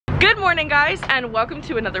Good morning guys, and welcome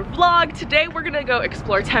to another vlog. Today we're gonna go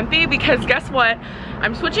explore Tempe because guess what?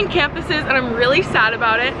 I'm switching campuses and I'm really sad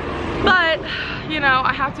about it. But, you know,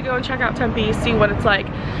 I have to go and check out Tempe, see what it's like.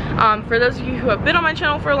 For those of you who have been on my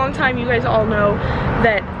channel for a long time, you guys all know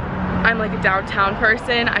that I'm like a downtown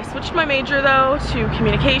person. I switched my major though to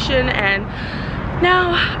communication, and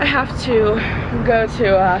now I have to go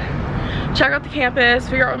to check out the campus,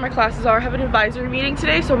 figure out what my classes are. I have an advisory meeting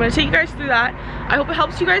today, so I'm gonna take you guys through that. I hope it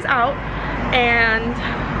helps you guys out. And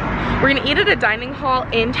we're gonna eat at a dining hall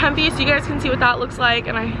in Tempe so you guys can see what that looks like.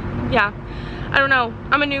 And I don't know,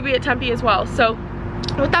 I'm a newbie at Tempe as well. So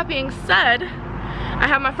with that being said, I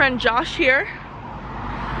have my friend Josh here.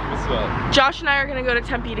 What's up? Josh and I are gonna go to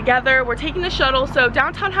Tempe together. We're taking the shuttle. So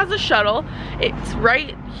downtown has a shuttle. It's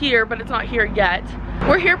right here, but it's not here yet.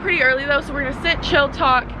 We're here pretty early though, so we're gonna sit, chill,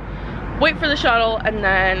 talk, wait for the shuttle, and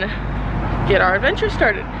then get our adventure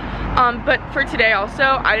started. But for today also,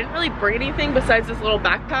 I didn't really bring anything besides this little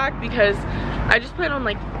backpack because I just plan on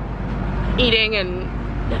like eating and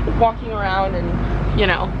walking around and, you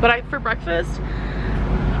know. But for breakfast,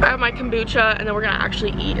 I have my kombucha, and then we're gonna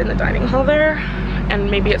actually eat in the dining hall there and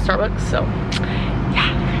maybe at Starbucks, so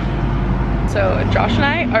yeah. So Josh and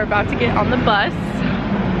I are about to get on the bus.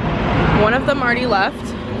 One of them already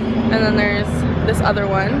left, and then there's this other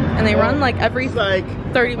one, and they run like every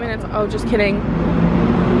 30 minutes. Oh, just kidding.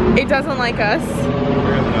 It doesn't like us.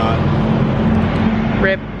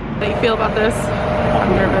 Rip. How do you feel about this? I'm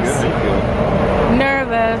nervous.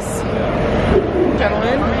 Nervous.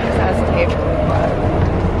 Gentlemen, this has tape.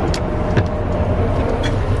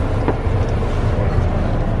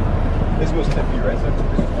 This was Tempe, right?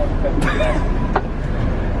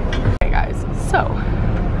 Okay guys, so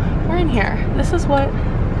we're in here. This is what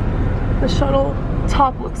the shuttle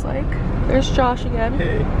top looks like. There's Josh again.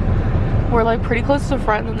 Hey. We're like pretty close to the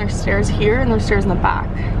front, and there's stairs here and there's stairs in the back.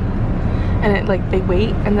 And it like they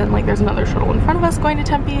wait, and then like there's another shuttle in front of us going to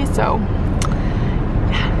Tempe, so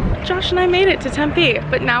yeah. Josh and I made it to Tempe,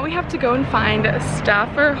 but now we have to go and find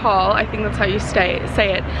StyleHaul. I think that's how you say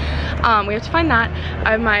it. We have to find that.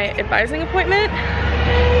 I have my advising appointment,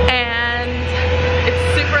 and it's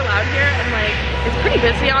super loud here, and like it's pretty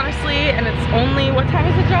busy honestly, and it's only, what time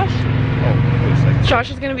is it, Josh? Oh,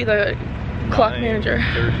 Josh is gonna be the clock manager.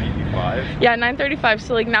 9:35. Yeah, 9:35.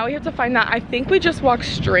 So like now we have to find that. I think we just walk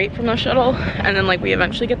straight from the shuttle, and then like we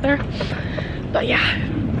eventually get there. But yeah.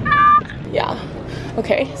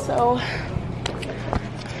 Okay, so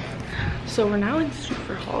we're now in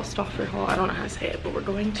StyleHaul. I don't know how to say it, but we're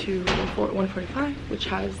going to 145, which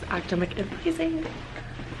has academic advising.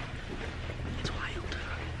 It's wild.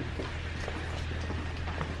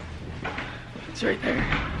 It's right there.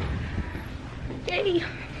 Yay.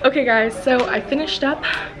 Okay guys, so I finished up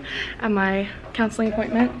at my counseling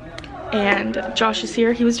appointment, and Josh is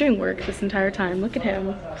here. He was doing work this entire time. Look at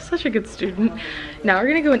him, such a good student. Now we're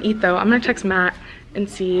gonna go and eat though. I'm gonna text Matt and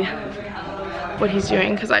see what he's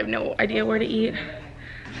doing because I have no idea where to eat.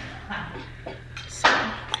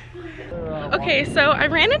 Okay, so I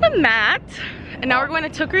ran into Matt, and now we're going to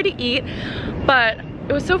Tucker to eat, but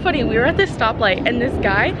it was so funny. We were at this stoplight, and this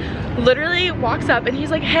guy literally walks up, and he's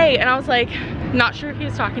like, hey, and I was like, not sure if he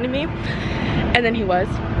was talking to me, and then he was,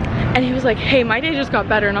 and he was like, hey, my day just got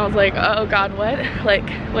better, and I was like, oh god, what? Like,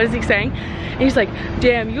 what is he saying? And he's like,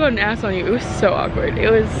 damn, you got an ass on you. It was so awkward. It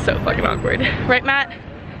was so fucking awkward. Right, Matt?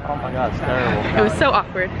 Oh my god, it's terrible. It was so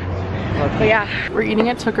awkward. But yeah, we're eating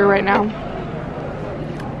at Tucker right now.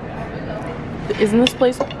 Isn't this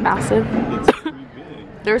place massive? It's pretty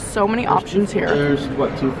big. There's so many options here. There's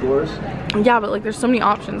what, 2 floors? Yeah, but like there's so many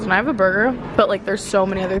options, and I have a burger, but like there's so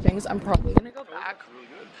many other things. I'm probably gonna go back.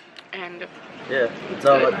 And yeah,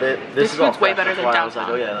 no, this is all food's way better than I was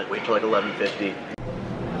downtown. like, oh yeah, like wait till like 11:50.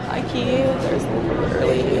 hi Key, there's a little bit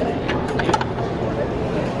early.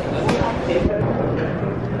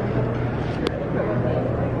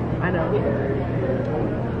 I know.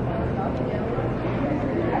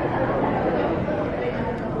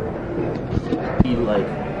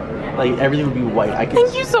 Like everything would be white.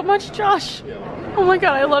 Thank you so much, Josh. Oh my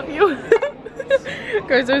god, I love you.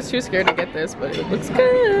 Guys, I was too scared to get this, but it looks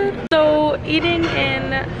good. So eating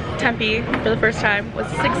in Tempe for the first time was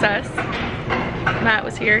a success. Matt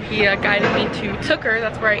was here. He guided me to Tucker.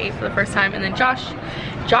 That's where I ate for the first time. And then Josh,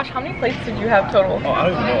 how many plates did you have total? Oh, I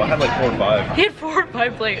don't even know. I had like 4 or 5. He had 4 or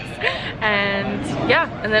 5 plates. And yeah,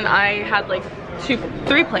 and then I had like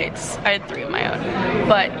 3 plates. I had 3 of my own.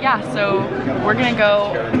 But yeah, so we're gonna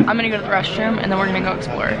go, I'm gonna go to the restroom, and then we're gonna go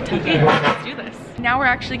explore Tempe. Let's do this. Now we're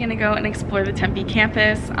actually gonna go and explore the Tempe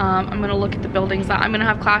campus. I'm gonna look at the buildings that I'm gonna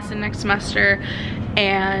have class in next semester,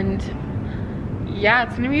 and yeah,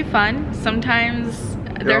 it's gonna be fun. Sometimes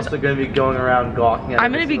You're also gonna be going around gawking at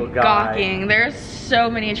I'm gonna every be single guy. gawking. There's so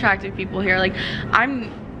many attractive people here. Like,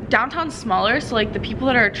 downtown's smaller, so like the people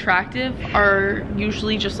that are attractive are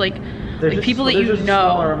usually just like people that you know.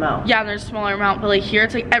 Smaller amount. Yeah, and there's a smaller amount, but like here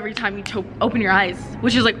it's like every time you open your eyes,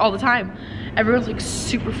 which is like all the time. Everyone's like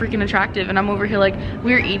super freaking attractive, and I'm over here like,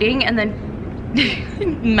 we were eating, and then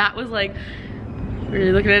Matt was like, we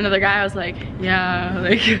were looking at another guy. I was like, yeah,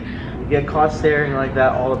 like. You get caught staring like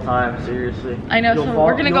that all the time, seriously. I know, so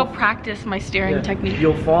we're gonna go practice my staring technique.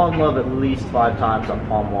 You'll fall in love at least 5 times on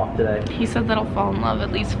Palm Walk today. He said that I'll fall in love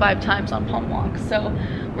at least 5 times on Palm Walk. So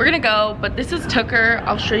we're gonna go, but this is Tucker.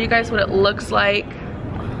 I'll show you guys what it looks like.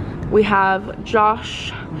 We have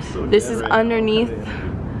Josh. This is underneath.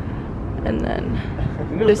 And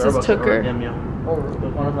then this is Tucker.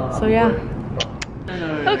 So yeah.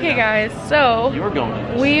 Okay guys, so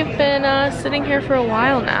we've been sitting here for a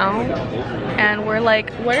while now, and we're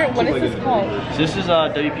like, what is this called? This is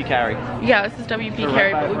WP Carry. Yeah, this is WP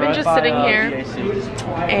Carry, but we've been just sitting here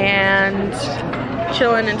and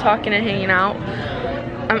chilling and talking and hanging out.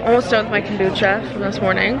 I'm almost done with my kombucha from this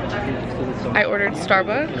morning. I ordered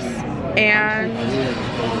Starbucks, and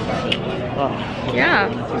yeah,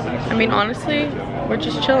 I mean, honestly, we're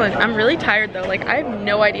just chilling. I'm really tired though. Like, I have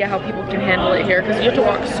no idea how people can handle it here, because you have to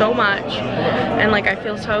walk so much, and like I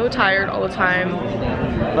feel so tired all the time.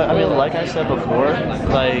 But I mean, like I said before,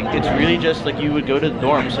 like it's really just like you would go to the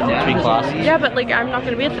dorms in between classes. Yeah, but like I'm not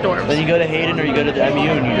gonna be at the dorms. Then you go to Hayden or you go to the MU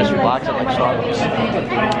and you just relax at like Starbucks.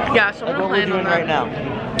 Yeah, so like I'm what we're doing right now.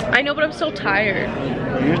 I know, but I'm still tired.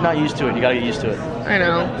 You're not used to it. You gotta get used to it. I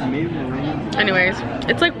know. Anyways,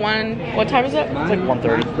 it's like what time is it? It's like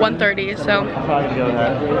 1:30. 1:30, so. I'm probably gonna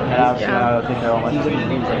go ahead. Yeah. Take care of all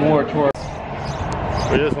my more tours.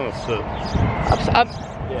 We just want to sit. Up,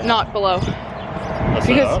 not below.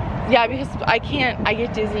 Because, yeah, because I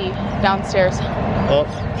get dizzy downstairs. Oh,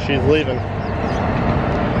 she's leaving.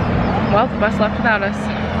 Well, the bus left without us.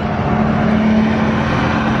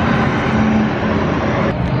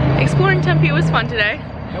 Exploring Tempe was fun today.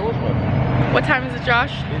 That was fun. What time is it,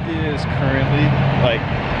 Josh? It is currently like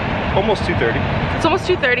almost 2:30. It's almost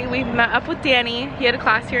 2:30. We met up with Danny. He had a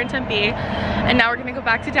class here in Tempe. And now we're gonna go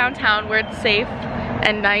back to downtown where it's safe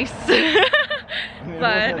and nice.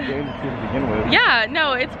 But yeah,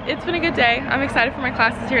 no, it's been a good day. I'm excited for my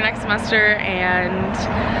classes here next semester and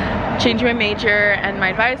changing my major, and my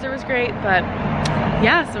advisor was great, but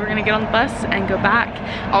yeah, so we're gonna get on the bus and go back.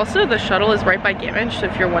 Also, the shuttle is right by Gamage, so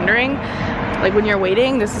if you're wondering, like when you're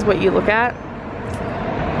waiting, this is what you look at.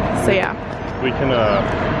 So yeah. We can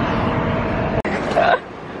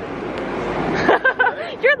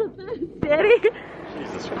You're the best, Daddy.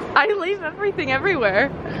 Jesus Christ. I leave everything everywhere.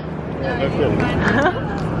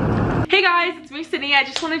 Hey guys, it's me, Sidney. I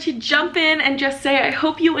just wanted to jump in and just say I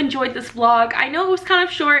hope you enjoyed this vlog. I know it was kind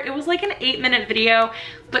of short. It was like an 8-minute video,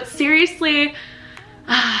 but seriously,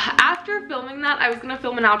 after filming that, I was gonna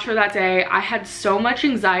film an outro that day. I had so much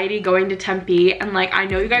anxiety going to Tempe, and like, I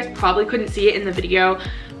know you guys probably couldn't see it in the video,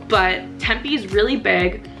 but Tempe is really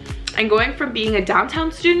big, and going from being a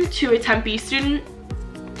downtown student to a Tempe student,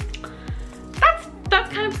 that's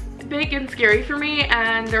kind of big and scary for me.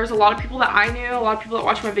 And there was a lot of people that I knew, a lot of people that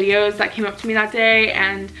watched my videos that came up to me that day,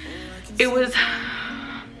 and it wasn't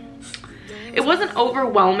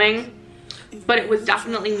overwhelming, but it was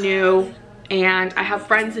definitely new. And I have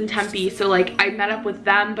friends in Tempe, so like I met up with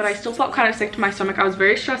them, but I still felt kind of sick to my stomach. I was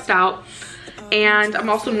very stressed out, and I'm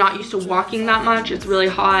also not used to walking that much. It's really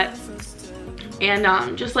hot, and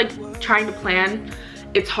just like trying to plan,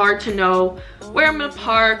 it's hard to know where I'm gonna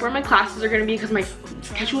park, where my classes are gonna be, because my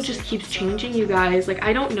schedule just keeps changing, you guys. Like,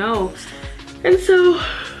 I don't know. And so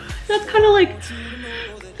that's kind of like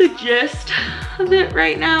the gist of it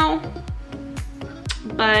right now.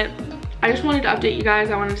 But I just wanted to update you guys.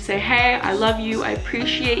 I wanted to say, hey, I love you, I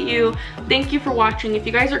appreciate you, thank you for watching. If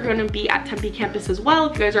you guys are going to be at Tempe campus as well,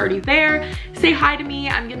 if you guys are already there, say hi to me.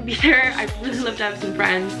 I'm gonna be there. I'd really love to have some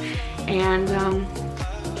friends. And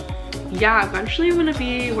yeah, eventually I'm gonna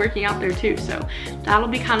be working out there too, so that'll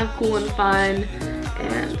be kind of cool and fun.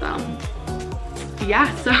 And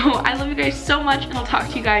yeah, so I love you guys so much, and I'll talk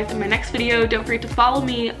to you guys in my next video. Don't forget to follow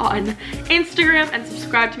me on Instagram and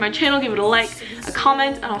subscribe to my channel. Give it a like, a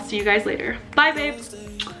comment, and I'll see you guys later. Bye, babes.